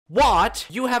What?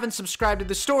 You haven't subscribed to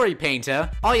The Story Painter?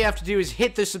 All you have to do is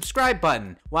hit the subscribe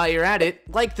button. While you're at it,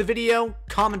 like the video,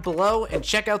 comment below, and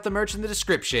check out the merch in the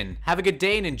description. Have a good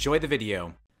day and enjoy the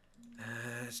video.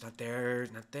 It's not there,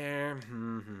 it's not there.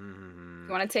 You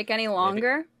want to take any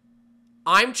longer? Maybe.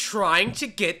 I'm trying to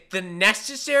get the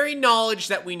necessary knowledge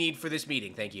that we need for this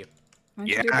meeting. Thank you.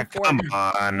 Yeah, come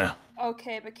on.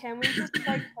 Okay, but can we just,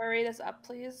 like, hurry this up,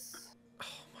 please? Oh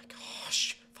my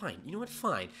gosh. Fine. You know what?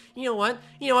 Fine. You know what?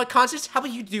 You know what, Constance? How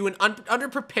about you do an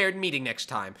underprepared meeting next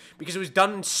time? Because it was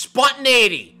done in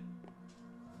spontaneity.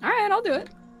 Alright, I'll do it.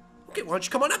 Okay, why don't you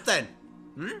come on up then?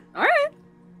 Alright.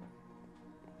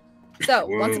 So,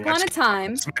 once upon a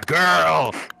time...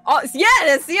 Girl! Oh,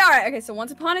 yeah, see, alright. Okay, so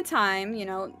once upon a time, you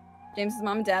know, James's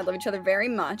mom and dad love each other very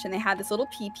much, and they had this little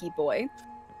pee-pee boy.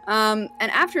 And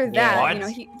after that, you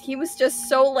know, he was just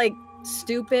so, like,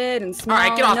 stupid and small.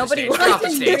 Alright, get off nobody the stage, get off the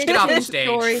stage, get off the stage.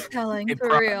 Storytelling,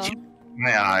 for real.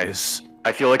 My eyes.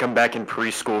 I feel like I'm back in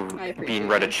preschool being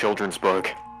read a children's book.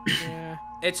 Yeah.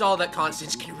 It's all that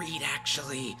Constance can read,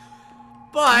 actually.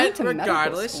 But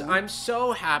regardless, I'm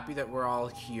so happy that we're all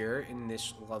here in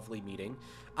this lovely meeting.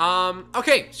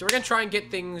 Okay, so we're gonna try and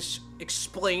get things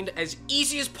explained as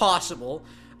easy as possible,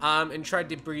 and try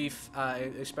to debrief,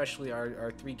 especially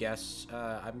our three guests.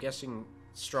 I'm guessing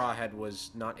Strawhead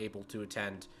was not able to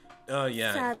attend. Oh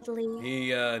yeah. Sadly. He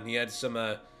had some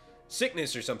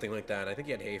sickness or something like that. I think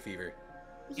he had hay fever.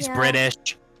 He's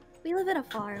British. We live in a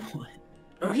farm.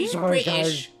 Oh, he's Sorry, British.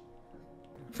 guys.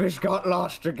 Fish got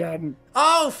lost again.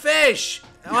 Oh, Fish!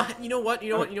 You know what?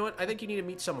 You know what? You know what? I think you need to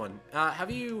meet someone.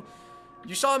 You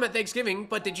saw him at Thanksgiving,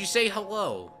 but did you say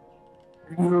hello?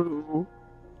 No.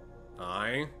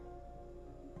 Aye.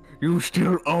 You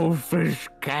still owe Fish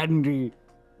candy.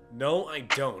 No, I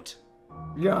don't.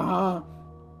 Yeah.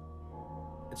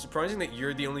 It's surprising that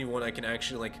you're the only one I can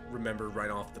actually, like, remember right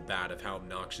off the bat of how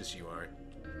obnoxious you are.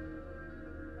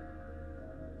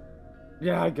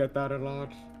 Yeah, I get that a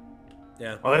lot.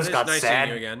 Yeah. Well, this got nice sad.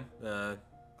 seeing you again.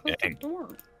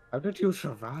 How did you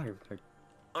survive?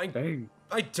 Like, dang.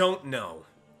 I don't know.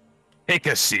 Take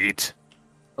a seat.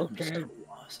 Okay.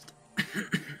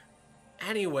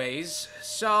 Anyways,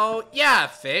 so, yeah,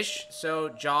 Fish. So,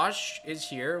 Josh is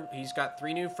here. He's got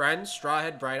 3 new friends,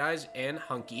 Strawhead, Bright Eyes, and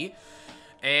Hunky.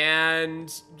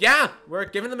 And, yeah, we're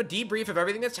giving them a debrief of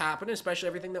everything that's happened, especially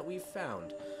everything that we've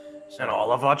found. So, And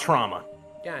all of our trauma.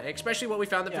 yeah, especially what we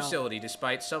found in the facility,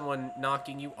 despite someone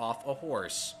knocking you off a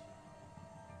horse.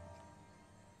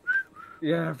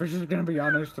 Yeah, Fish is gonna be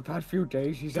honest. The past few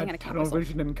days, he's had tunnel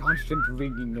vision and constant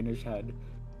ringing in his head.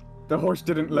 The horse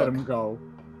didn't let him go.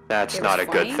 That's not a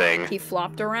good thing. He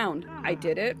flopped around. I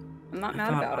did it. I'm not mad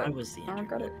about it. I don't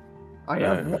regret it. I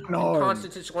have one arm.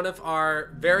 Constance is one of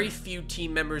our very few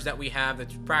team members that we have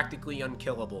that's practically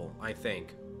unkillable, I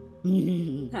think.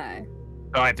 Hi.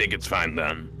 Oh, I think it's fine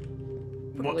then.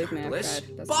 Believe me, I've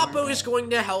tried. Boppo is going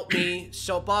to help me.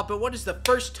 So, Boppo, what is the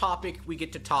first topic we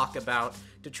get to talk about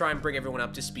to try and bring everyone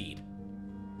up to speed?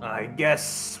 I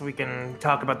guess we can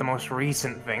talk about the most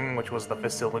recent thing, which was the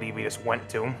facility we just went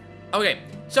to. Okay,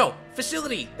 so,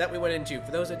 facility that we went into,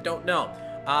 for those that don't know.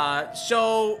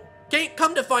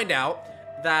 Come to find out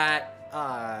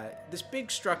that this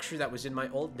big structure that was in my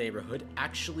old neighborhood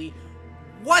actually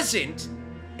wasn't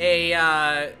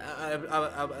a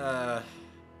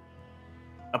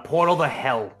portal to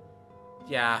hell.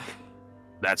 Yeah.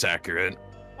 That's accurate.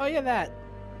 Oh yeah, that.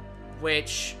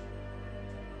 Which,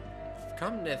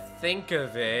 come to think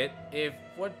of it, if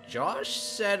what Josh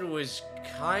said was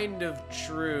kind of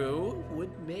true,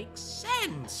 would make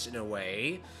sense in a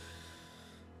way.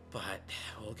 But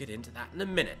we'll get into that in a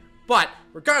minute. But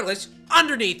regardless,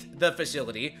 underneath the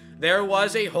facility, there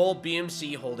was a whole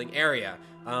BMC holding area,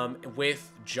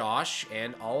 with Josh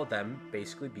and all of them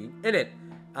basically being in it.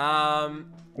 There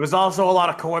was also a lot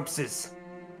of corpses.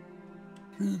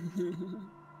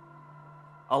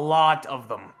 A lot of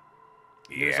them.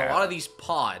 There's a lot of these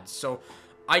pods, so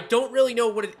I don't really know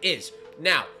what it is.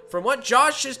 Now, from what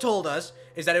Josh has told us,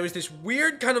 is that it was this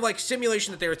weird kind of like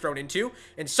simulation that they were thrown into,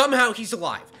 and somehow he's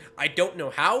alive. I don't know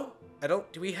how.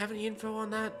 Do we have any info on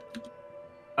that?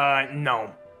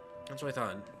 No. That's what I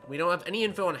thought. We don't have any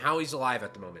info on how he's alive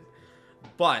at the moment.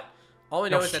 But, all I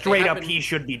know is that straight up, he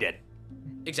should be dead.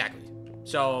 Exactly.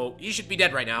 So, he should be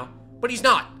dead right now, but he's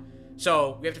not.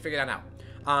 So, we have to figure that out.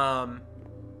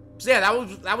 So yeah,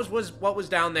 that was what was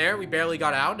down there. We barely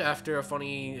got out after a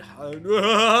funny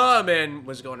man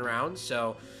was going around,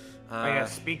 so... yeah,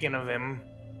 speaking of him,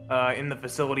 in the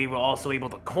facility, we're also able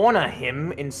to corner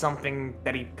him in something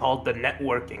that he called the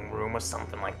networking room or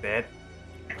something like that.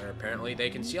 Where apparently they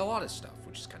can see a lot of stuff,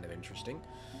 which is kind of interesting.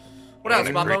 What else,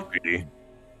 Boppo?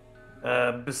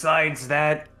 Besides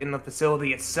that, in the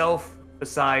facility itself,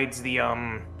 besides the,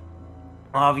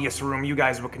 obvious room you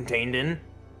guys were contained in,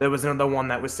 there was another one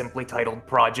that was simply titled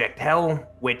Project Hell,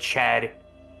 which had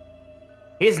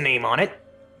his name on it.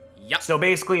 Yep. So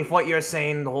basically, if what you're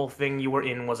saying, the whole thing you were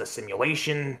in was a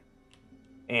simulation,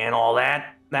 and all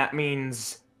that, that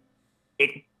means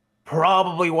it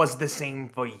probably was the same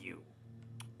for you.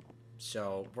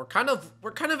 So we're kind of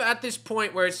at this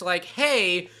point where it's like,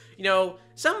 hey, you know,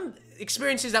 some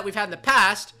experiences that we've had in the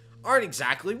past aren't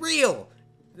exactly real,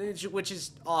 which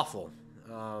is awful.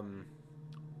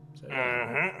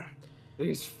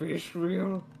 Is fish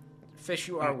real? Fish,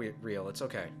 you are real. It's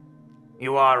okay.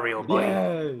 You are real, buddy.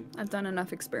 Yay! I've done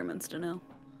enough experiments to know.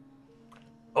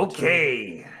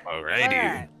 Okay.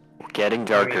 Alrighty. Getting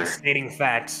darker. Stating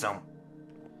facts, so.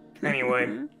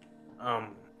 Anyway,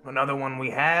 another one we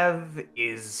have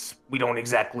is we don't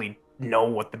exactly know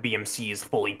what the BMC is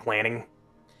fully planning.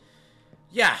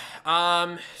 Yeah,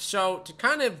 so to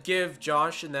kind of give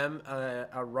Josh and them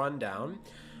a rundown,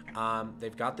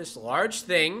 they've got this large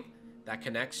thing that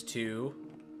connects to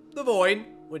the Void,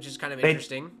 which is kind of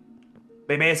interesting.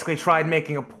 They basically tried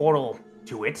making a portal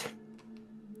to it.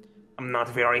 I'm not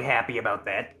very happy about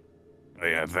that. Oh,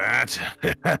 yeah,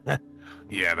 that.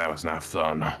 Yeah, that was not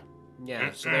fun.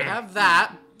 Yeah, so they have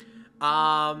that,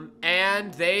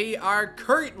 and they are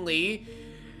currently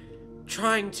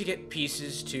trying to get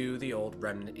pieces to the old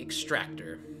Remnant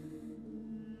extractor.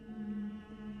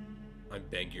 I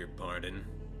beg your pardon.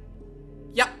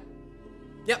 Yep,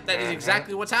 that is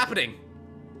exactly what's happening.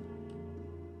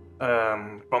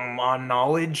 From our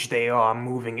knowledge, they are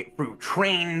moving it through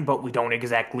train, but we don't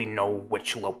exactly know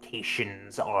which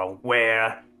locations are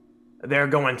where. They're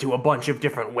going to a bunch of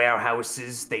different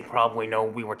warehouses. They probably know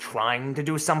we were trying to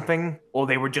do something, or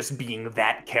they were just being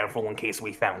that careful in case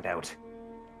we found out.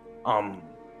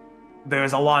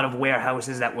 There's a lot of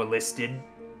warehouses that were listed,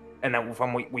 and that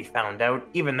from what we found out,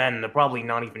 even then, they're probably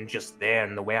not even just there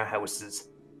in the warehouses.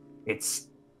 It's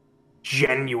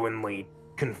genuinely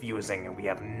confusing, and we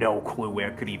have no clue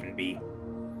where it could even be.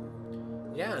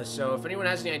 Yeah, so if anyone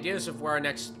has any ideas of where our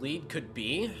next lead could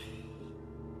be,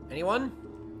 anyone?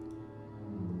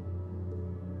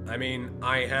 I mean,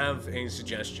 I have a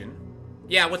suggestion.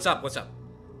 Yeah, what's up? What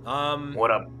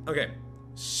up? Okay,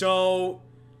 so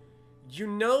you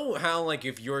know how, like,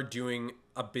 if you're doing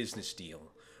a business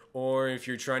deal, or if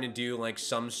you're trying to do, like,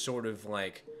 some sort of,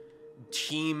 like,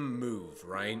 team move,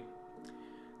 right?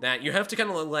 That you have to kind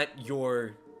of let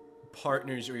your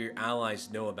partners or your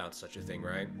allies know about such a thing,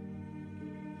 right?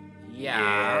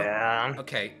 Yeah.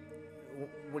 Okay,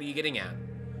 what are you getting at?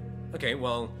 Okay,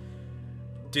 well,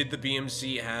 did the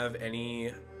BMC have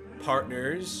any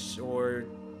partners or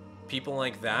people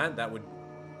like that that would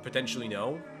potentially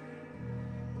know?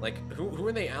 Like, who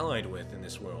are they allied with in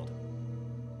this world?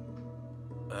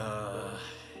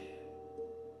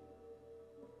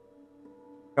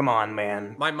 Come on,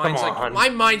 man. My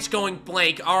mind's going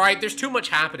blank. All right, there's too much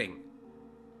happening.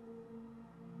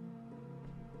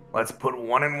 Let's put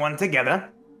one and one together.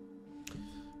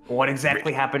 What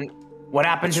exactly happened? What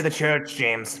happened to the church,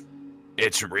 James?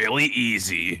 It's really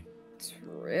easy. It's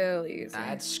really easy.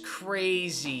 That's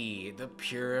crazy. The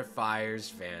Purifier's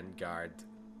Vanguard.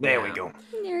 There we go.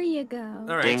 There you go.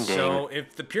 All right, Ding, so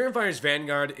if the Purifier's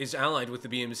Vanguard is allied with the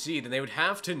BMC, then they would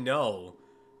have to know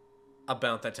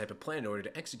about that type of plan in order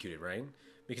to execute it, right?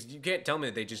 Because you can't tell me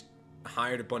that they just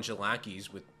hired a bunch of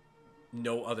lackeys with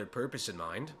no other purpose in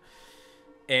mind.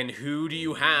 And who do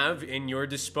you have in your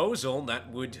disposal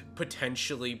that would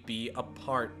potentially be a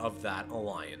part of that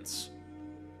alliance?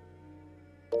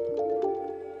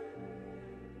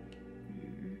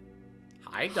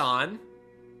 Hi, Dawn.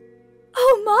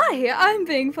 Oh my! I'm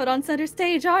being put on center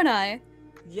stage, aren't I?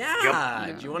 Yeah.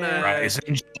 Yep. Do you want to... Rise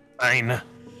and shine.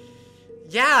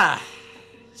 Yeah.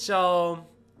 So,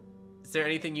 is there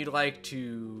anything you'd like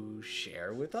to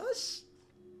share with us?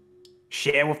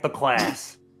 Share with the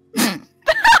class. You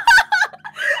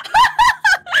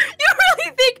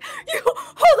really think you...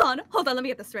 Hold on, let me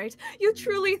get this straight. You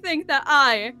truly think that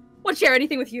I would share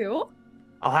anything with you?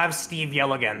 I'll have Steve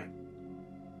yell again.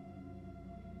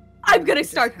 I'm gonna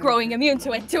start growing immune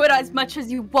to it. Do it as much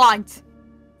as you want.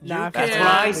 That's what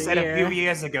I said a few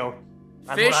years ago.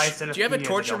 That's Fish, what I said do you have a few years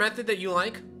torture ago. method that you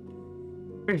like?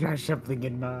 He has something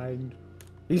in mind.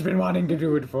 He's been wanting to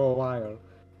do it for a while.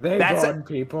 They've That's gone,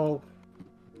 people.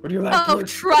 Would you like to Oh,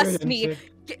 trust me.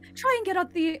 experience it? Try and get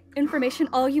out the information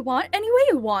all you want, any way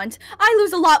you want. I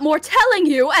lose a lot more telling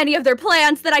you any of their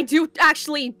plans than I do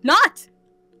actually not.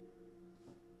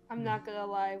 I'm not gonna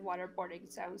lie,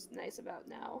 waterboarding sounds nice about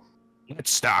now.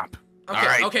 Let's stop. Okay, All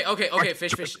right. okay,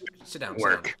 Fish, sit down.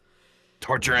 Work.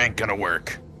 Torture ain't gonna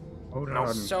work. Hold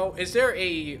on. So, is there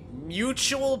a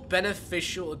mutual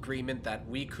beneficial agreement that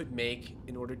we could make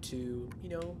in order to, you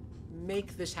know,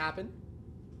 make this happen?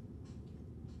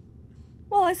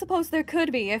 Well, I suppose there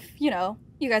could be if, you know,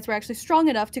 you guys were actually strong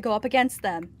enough to go up against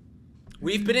them.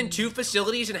 We've been in 2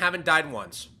 facilities and haven't died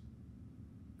once.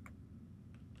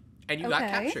 And you got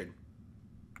captured.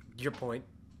 Your point.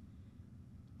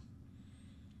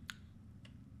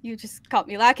 You just caught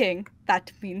me lacking.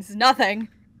 That means nothing.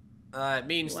 It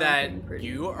means that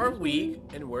you are weak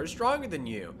and we're stronger than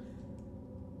you.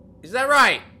 Is that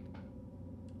right?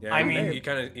 Yeah, I mean,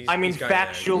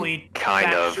 factually,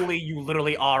 factually, you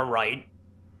literally are right.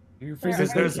 You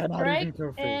Because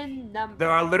there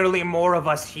are literally more of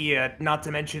us here, not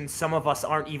to mention some of us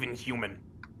aren't even human.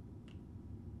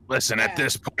 Listen, at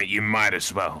this point, you might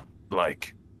as well,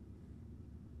 like...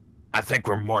 I think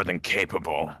we're more than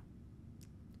capable.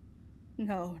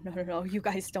 No, you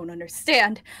guys don't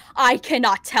understand. I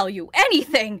cannot tell you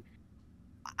anything!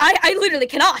 I literally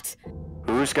cannot!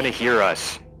 Who's gonna hear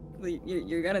us?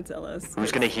 You're gonna tell us.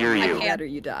 Who's gonna hear you? I can't, or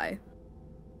you die.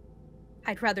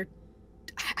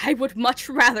 I would much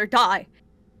rather die.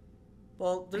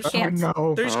 Well, there's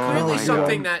no. There's clearly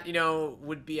something that, you know,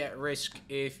 would be at risk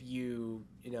if you,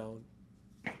 you know,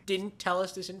 didn't tell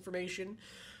us this information.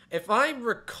 If I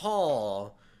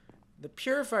recall, the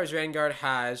Purifier's Vanguard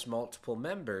has multiple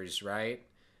members, right?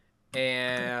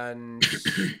 And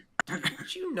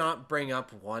did you not bring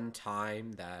up one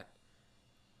time that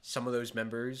some of those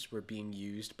members were being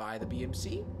used by the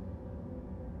BMC?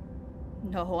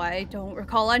 No, I don't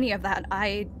recall any of that.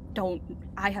 I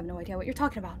have no idea what you're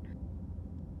talking about.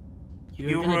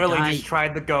 You really just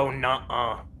tried to go,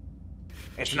 nuh-uh.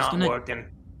 It's not working.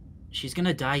 She's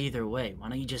gonna die either way. Why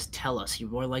don't you just tell us? You're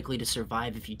more likely to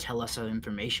survive if you tell us the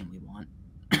information we want.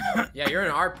 Yeah, you're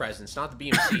in our presence, not the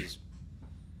BMC's.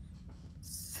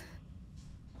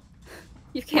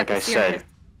 You can't like I said,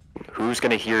 who's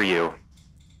gonna hear you?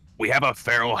 We have a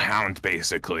feral hound,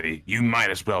 basically. You might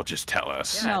as well just tell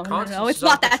us. Yeah, no, it's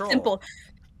not that simple.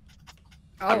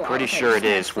 I'm pretty sure it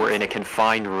is. We're in a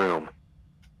confined room.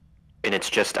 And it's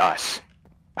just us.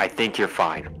 I think you're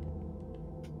fine.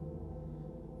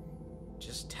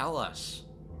 Just tell us.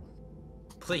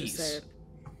 Please.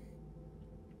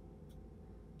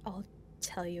 I'll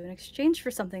tell you in exchange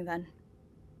for something then.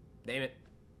 Name it.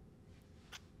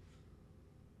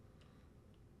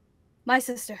 My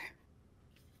sister.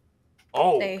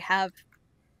 Oh. They have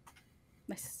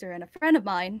my sister and a friend of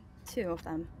mine, 2 of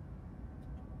them.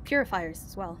 Purifiers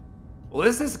as well. Well,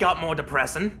 this has got more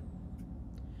depressing.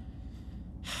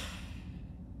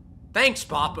 Thanks,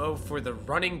 Papo, for the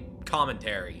running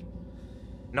commentary.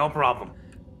 No problem.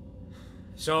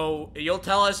 So, you'll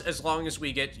tell us as long as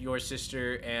we get your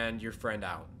sister and your friend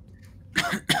out.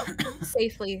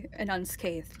 Safely and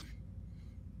unscathed.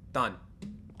 Done.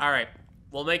 Alright.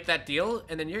 We'll make that deal,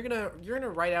 and then you're gonna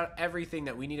write out everything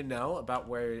that we need to know about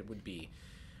where it would be.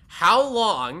 How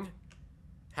long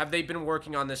have they been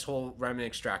working on this whole remnant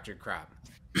extractor crap?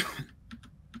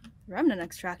 Remnant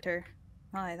extractor?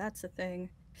 Why, that's a thing.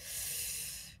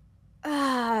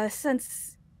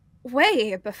 Since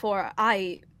way before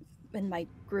I and my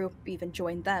group even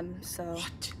joined them, so...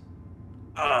 What?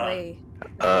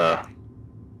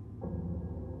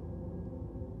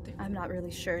 I'm not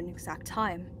really sure an exact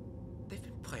time. They've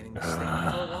been planning this thing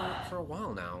for a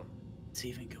while now. It's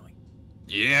even going.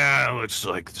 Yeah, looks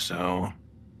like so.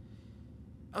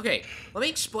 Okay, let me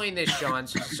explain this, Shawn,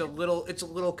 since it's a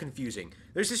little confusing.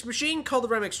 There's this machine called the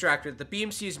remnant extractor that the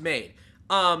BMC has made.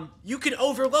 You can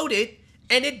overload it,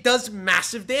 and it does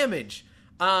massive damage.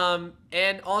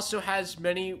 And also has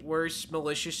many worse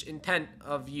malicious intent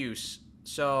of use.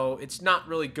 So it's not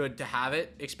really good to have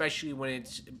it, especially when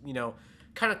it's, you know,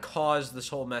 kind of caused this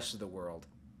whole mess of the world.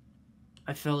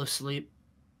 I fell asleep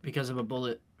because of a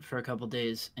bullet for a couple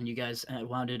days, and you guys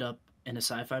wound it up in a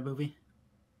sci-fi movie?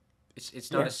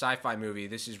 It's not a sci-fi movie.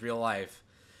 This is real life.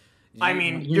 I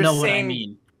mean, you you're know saying... what I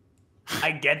mean.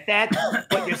 I get that,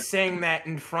 but you're saying that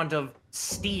in front of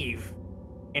Steve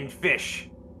and Fish.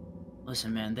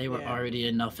 Listen, man, they were already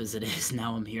enough as it is.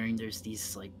 Now I'm hearing there's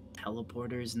these, like,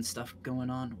 teleporters and stuff going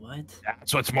on. What?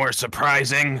 That's what's more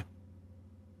surprising.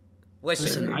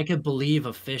 Listen, I could believe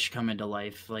a fish coming to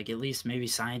life. Like, at least maybe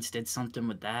science did something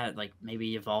with that. Like,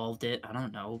 maybe evolved it. I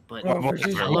don't know. But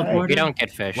we don't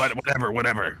get fish.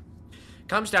 Whatever.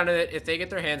 Comes down to it, if they get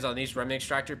their hands on these remnant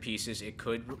extractor pieces, it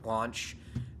could launch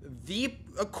the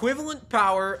equivalent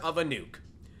power of a nuke.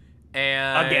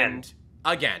 And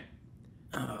again.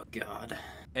 Oh God.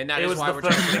 And that is why we're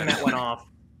trying to that went off.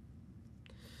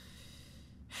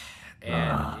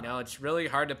 And you know, it's really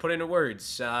hard to put into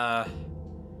words.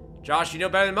 Josh, you know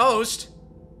better than most.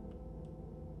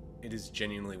 It is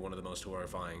genuinely one of the most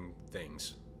horrifying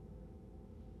things.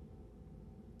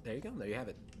 There you go. There you have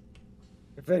it.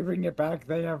 If they bring it back,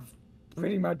 they have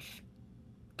pretty much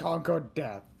conquered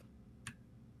death.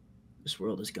 This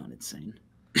world has gone insane.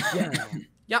 Yeah.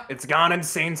 Yep. It's gone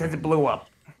insane since it blew up.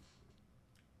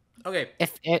 Okay.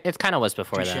 It kind of was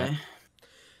before that.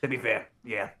 To be fair,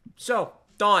 yeah. So,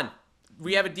 Dawn,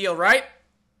 we have a deal, right?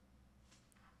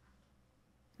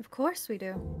 Of course we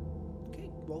do. Okay,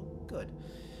 well, good.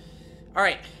 All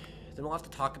right, then we'll have to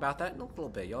talk about that in a little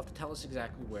bit. You'll have to tell us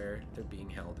exactly where they're being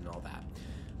held and all that.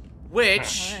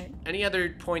 Which, any other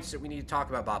points that we need to talk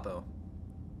about, Boppo?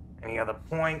 Any other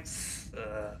points?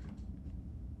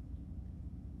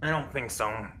 I don't think so.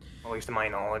 At least to my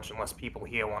knowledge, unless people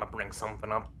here want to bring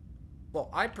something up. Well,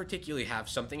 I particularly have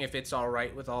something, if it's all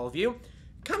right with all of you.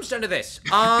 It comes down to this.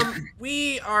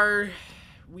 We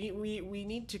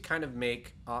need to kind of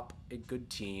make up a good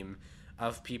team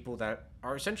of people that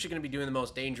are essentially going to be doing the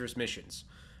most dangerous missions.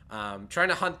 Trying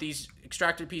to hunt these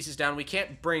extractor pieces down. We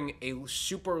can't bring a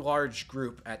super large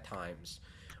group at times.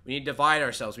 We need to divide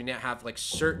ourselves. We need to have like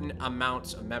certain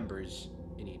amounts of members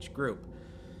in each group.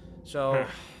 So,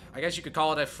 I guess you could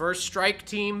call it a first strike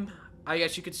team, I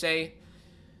guess you could say.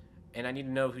 And I need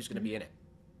to know who's going to be in it.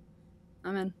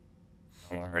 I'm in.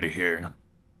 I'm already here.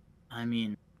 I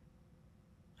mean,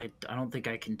 I don't think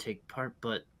I can take part,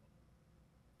 but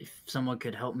if someone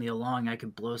could help me along, I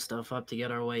could blow stuff up to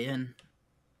get our way in.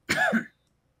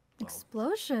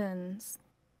 Explosions.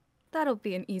 That'll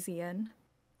be an easy in.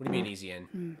 What do you mean easy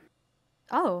in?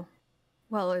 Oh.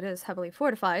 Well, it is heavily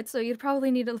fortified, so you'd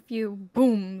probably need a few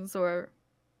booms or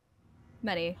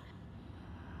many.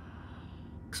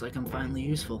 Looks like I'm finally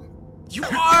useful. You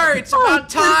are! It's about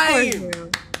time!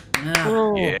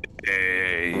 Yeah.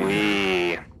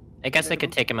 Yay. I guess I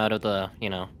could take him out of the, you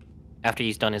know, after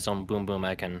he's done his own boom boom,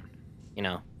 I can, you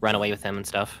know, run away with him and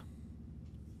stuff.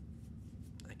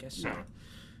 I guess so.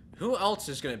 Who else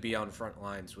is going to be on front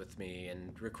lines with me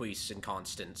and Requise and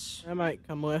Constance? I might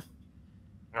come with.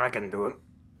 I can do it.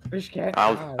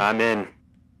 I'm in.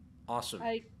 Awesome.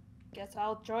 I guess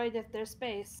I'll join if there's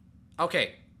space.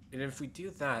 Okay, and if we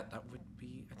do that, that would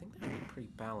be, I think that would be pretty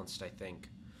balanced, I think.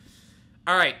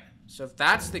 Alright, so if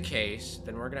that's the case,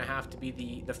 then we're going to have to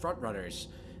be the front runners.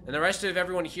 And the rest of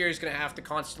everyone here is going to have to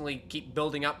constantly keep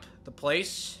building up the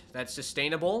place that's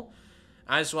sustainable,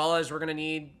 as well as we're going to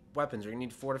need weapons, we're going to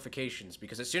need fortifications,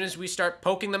 because as soon as we start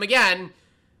poking them again,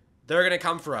 they're going to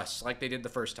come for us, like they did the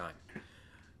first time.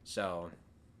 So,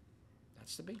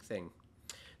 that's the big thing.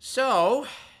 So,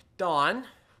 Dawn,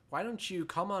 why don't you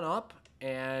come on up,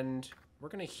 and we're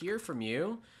going to hear from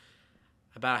you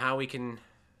about how we can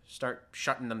start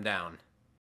shutting them down.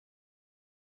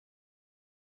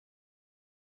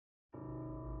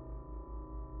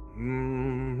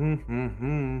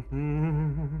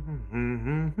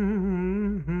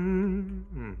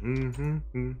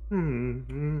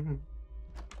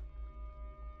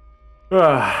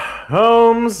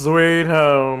 Home sweet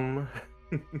home.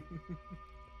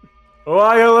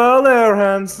 Why, hello there,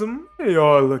 handsome.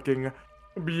 You're looking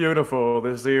beautiful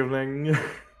this evening.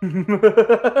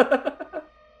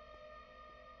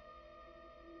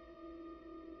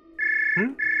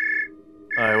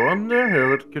 I wonder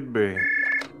who it could be.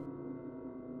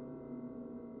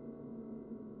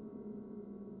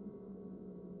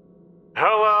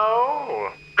 Hello?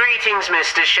 Greetings,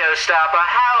 Mr. Showstopper.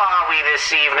 How are we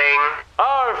this evening?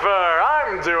 Arthur,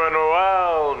 I'm doing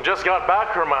well. Just got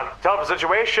back from a tough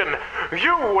situation.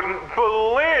 You wouldn't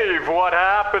believe what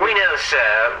happened. We know,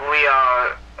 sir. We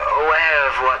are aware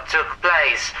of what took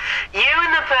place. You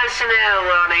and the personnel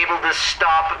were unable to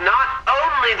stop not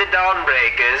only the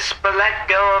Dawnbreakers, but let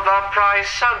go of our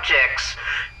prized subjects.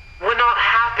 We're not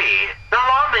happy. The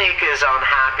lawmakers aren't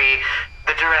happy.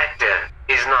 The director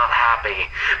is not happy.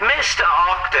 Mr.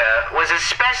 Octa was a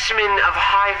specimen of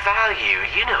high value,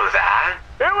 you know that.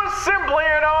 It was simply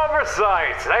an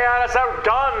oversight. They had us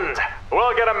outgunned.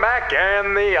 We'll get him back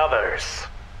and the others.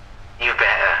 You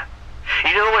better.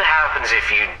 You know what happens if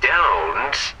you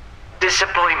don't?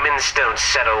 Disappointments don't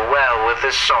settle well with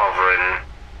the Sovereign.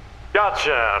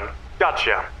 Gotcha.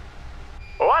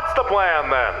 What's the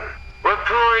plan then? We're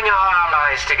pulling our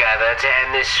allies together to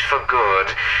end this for good.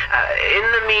 In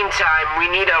the meantime, we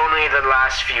need only the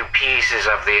last few pieces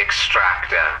of the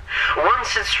extractor.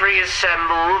 Once it's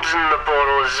reassembled and the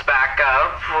portal is back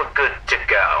up, we're good to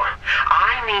go.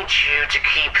 I need you to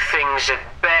keep things at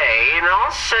bay, and I'll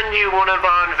send you one of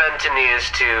our Inventineers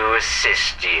to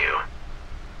assist you.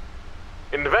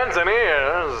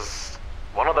 Inventineers?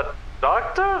 One of the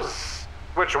doctors?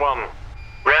 Which one?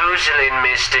 Rosalind,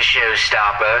 Mr.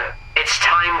 Showstopper. It's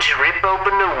time to rip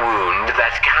open a wound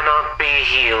that cannot be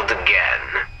healed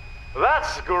again.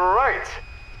 That's great.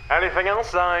 Anything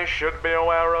else I should be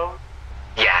aware of?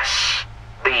 Yes.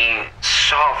 The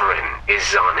Sovereign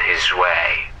is on his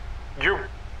way.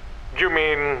 You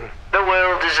mean... The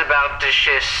world is about to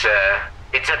shift, sir.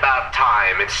 It's about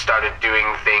time it started doing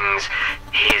things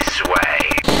his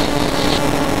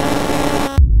way.